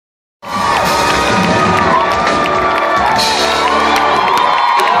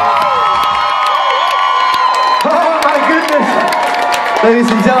Ladies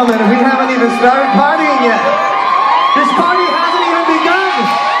and gentlemen, we haven't even started partying yet. This party hasn't even begun.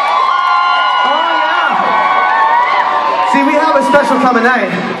 Oh yeah. See, we have a special time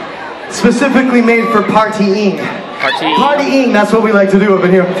tonight, specifically made for partying. Partying, that's what we like to do up in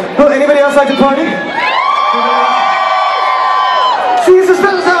here. Oh, anybody else like to party? See, it's a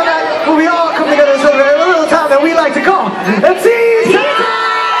special time tonight where we all come together to celebrate a little time that we like to call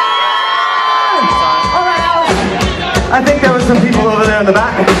I think there were some people over there in the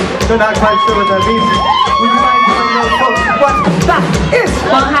back. They're not quite sure what that means. Would you mind telling those folks what that is?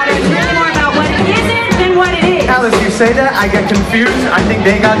 Well, how to really more about what it isn't than what it is. Alice, you say that, I get confused. I think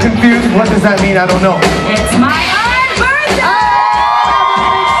they got confused. What does that mean? I don't know. It's my birthday!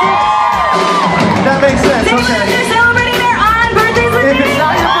 That makes sense, okay. They're celebrating their birthdays with me. If it's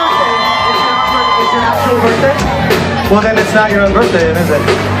not your birthday, it's your actual birthday? Well, then it's not your own birthday, is it?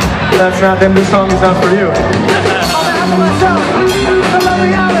 That's not, then this song is not for you. Myself, the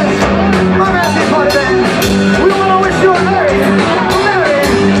lovely Alice, my massive party band. We want to wish you a very, very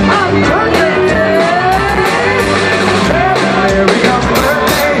happy birthday. Merry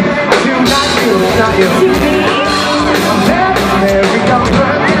birthday to not you, not you. Merry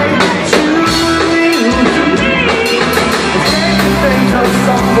birthday to you. Think of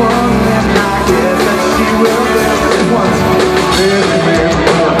someone and I guess that she will live once. Merry birthday.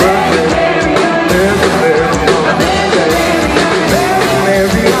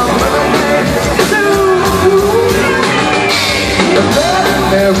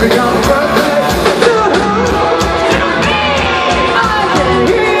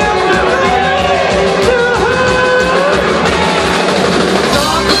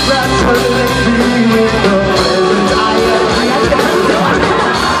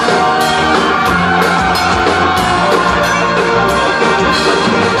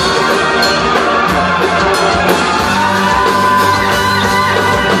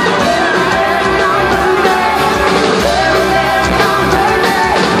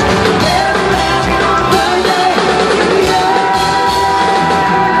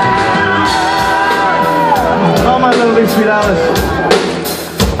 Sweet Alice,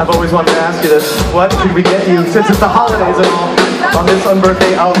 I've always wanted to ask you this. What could we get you, since it's the holidays and all, on this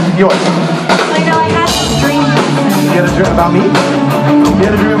unbirthday of yours? I know I had a dream. You had a dream about me? You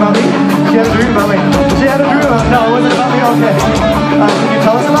had a dream about me? She had a dream about me. She had a dream about me. No, it wasn't about me? Okay. Can you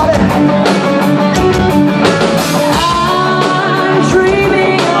tell us about it? I'm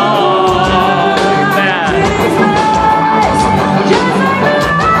dreaming.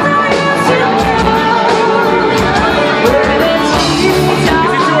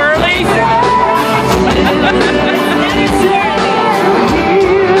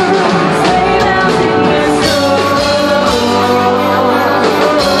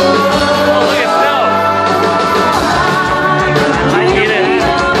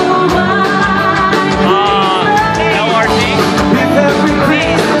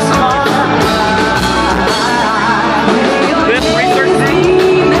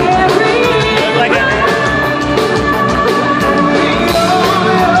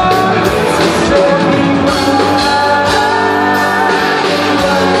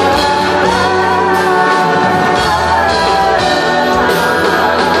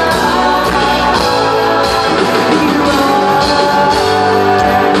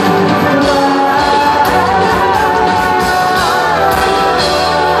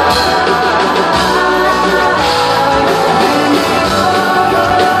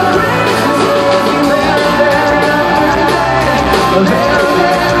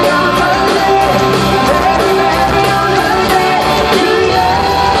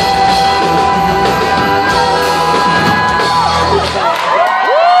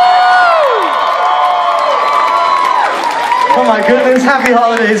 Oh my goodness, happy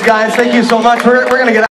holidays, guys. Thank you so much. We're going to get out.